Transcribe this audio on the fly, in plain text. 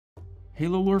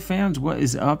Halo lore fans, what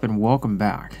is up and welcome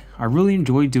back. I really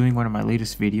enjoyed doing one of my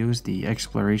latest videos, the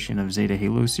exploration of Zeta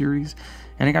Halo series,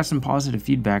 and I got some positive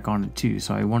feedback on it too,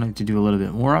 so I wanted to do a little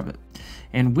bit more of it.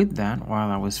 And with that, while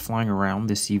I was flying around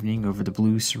this evening over the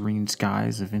blue serene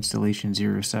skies of Installation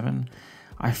 07,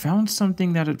 I found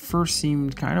something that at first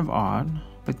seemed kind of odd,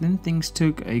 but then things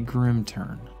took a grim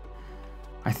turn.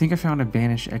 I think I found a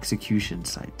banished execution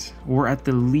site, or at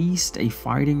the least a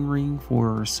fighting ring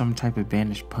for some type of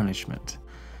banished punishment.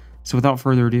 So without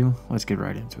further ado, let's get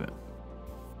right into it.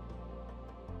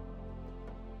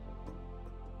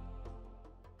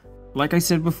 Like I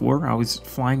said before, I was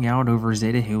flying out over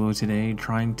Zeta Halo today,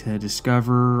 trying to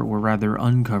discover, or rather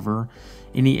uncover,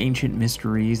 any ancient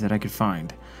mysteries that I could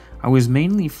find. I was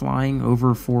mainly flying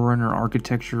over Forerunner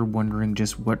architecture, wondering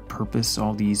just what purpose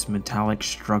all these metallic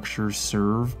structures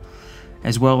serve,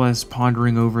 as well as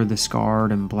pondering over the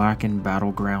scarred and blackened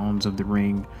battlegrounds of the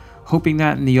ring, hoping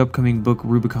that in the upcoming book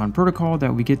Rubicon Protocol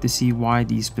that we get to see why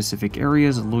these specific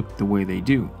areas look the way they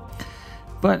do.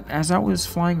 But as I was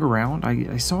flying around,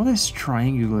 I saw this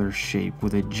triangular shape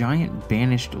with a giant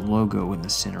Banished logo in the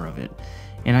center of it.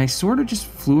 And I sort of just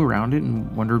flew around it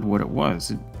and wondered what it was.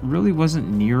 It really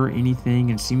wasn't near anything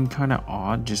and seemed kind of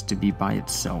odd just to be by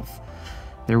itself.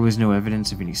 There was no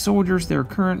evidence of any soldiers there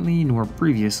currently nor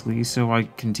previously, so I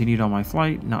continued on my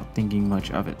flight, not thinking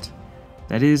much of it.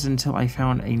 That is until I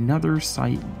found another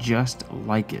site just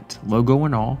like it, logo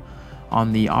and all,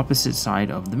 on the opposite side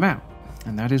of the map.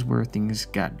 And that is where things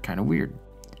got kind of weird.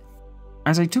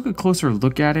 As I took a closer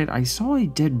look at it, I saw a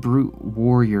dead brute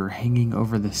warrior hanging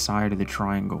over the side of the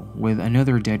triangle, with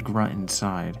another dead grunt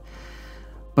inside.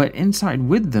 But inside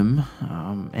with them,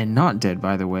 and not dead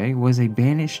by the way, was a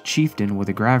banished chieftain with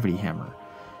a gravity hammer.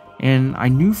 And I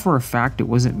knew for a fact it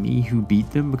wasn't me who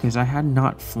beat them because I had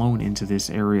not flown into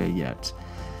this area yet.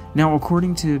 Now,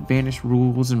 according to banished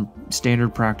rules and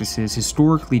standard practices,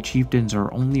 historically chieftains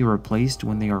are only replaced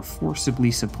when they are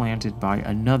forcibly supplanted by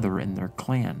another in their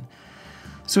clan.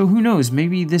 So who knows,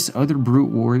 maybe this other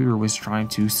brute warrior was trying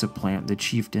to supplant the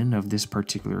chieftain of this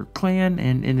particular clan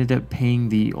and ended up paying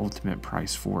the ultimate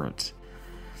price for it.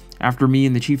 After me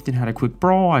and the chieftain had a quick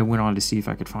brawl, I went on to see if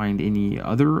I could find any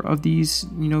other of these,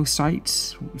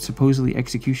 sites, supposedly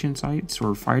execution sites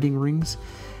or fighting rings.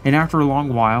 And after a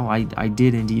long while, I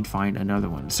did indeed find another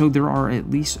one. So there are at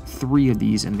least 3 of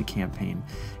these in the campaign,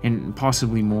 and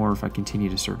possibly more if I continue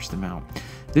to search them out.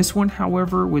 This one,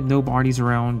 however, with no bodies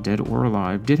around, dead or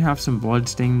alive, did have some blood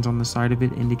stains on the side of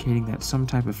it, indicating that some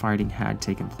type of fighting had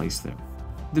taken place there.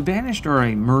 The Banished are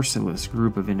a merciless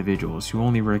group of individuals who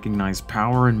only recognize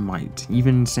power and might.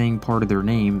 Even saying part of their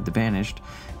name, the Banished,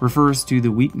 refers to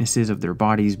the weaknesses of their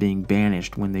bodies being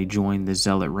banished when they join the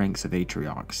zealot ranks of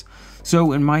Atriox.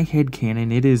 So in my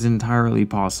headcanon, it is entirely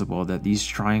possible that these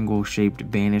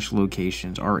triangle-shaped banished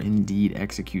locations are indeed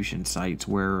execution sites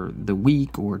where the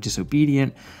weak or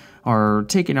disobedient are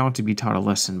taken out to be taught a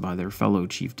lesson by their fellow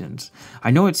chieftains.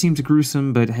 I know it seems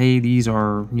gruesome, but hey, these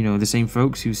are, the same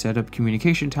folks who set up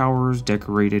communication towers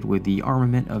decorated with the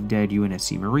armament of dead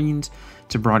UNSC Marines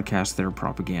to broadcast their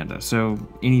propaganda, so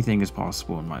anything is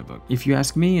possible in my book. If you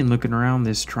ask me, and looking around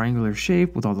this triangular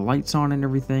shape with all the lights on and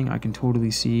everything, I can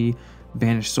totally see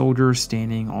banished soldiers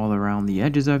standing all around the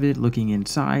edges of it, looking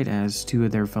inside as 2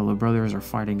 of their fellow brothers are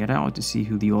fighting it out to see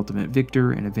who the ultimate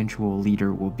victor and eventual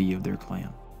leader will be of their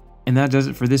clan. And that does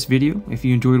it for this video. If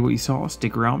you enjoyed what you saw,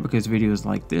 stick around because videos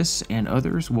like this and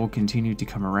others will continue to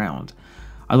come around.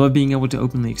 I love being able to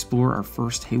openly explore our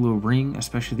first Halo ring,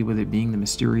 especially with it being the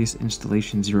mysterious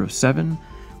Installation 07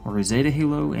 or a Zeta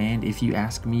Halo, and if you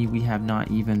ask me, we have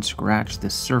not even scratched the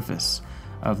surface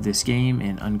of this game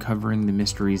and uncovering the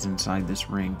mysteries inside this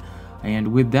ring.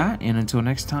 And with that, and until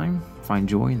next time, find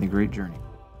joy in the great journey.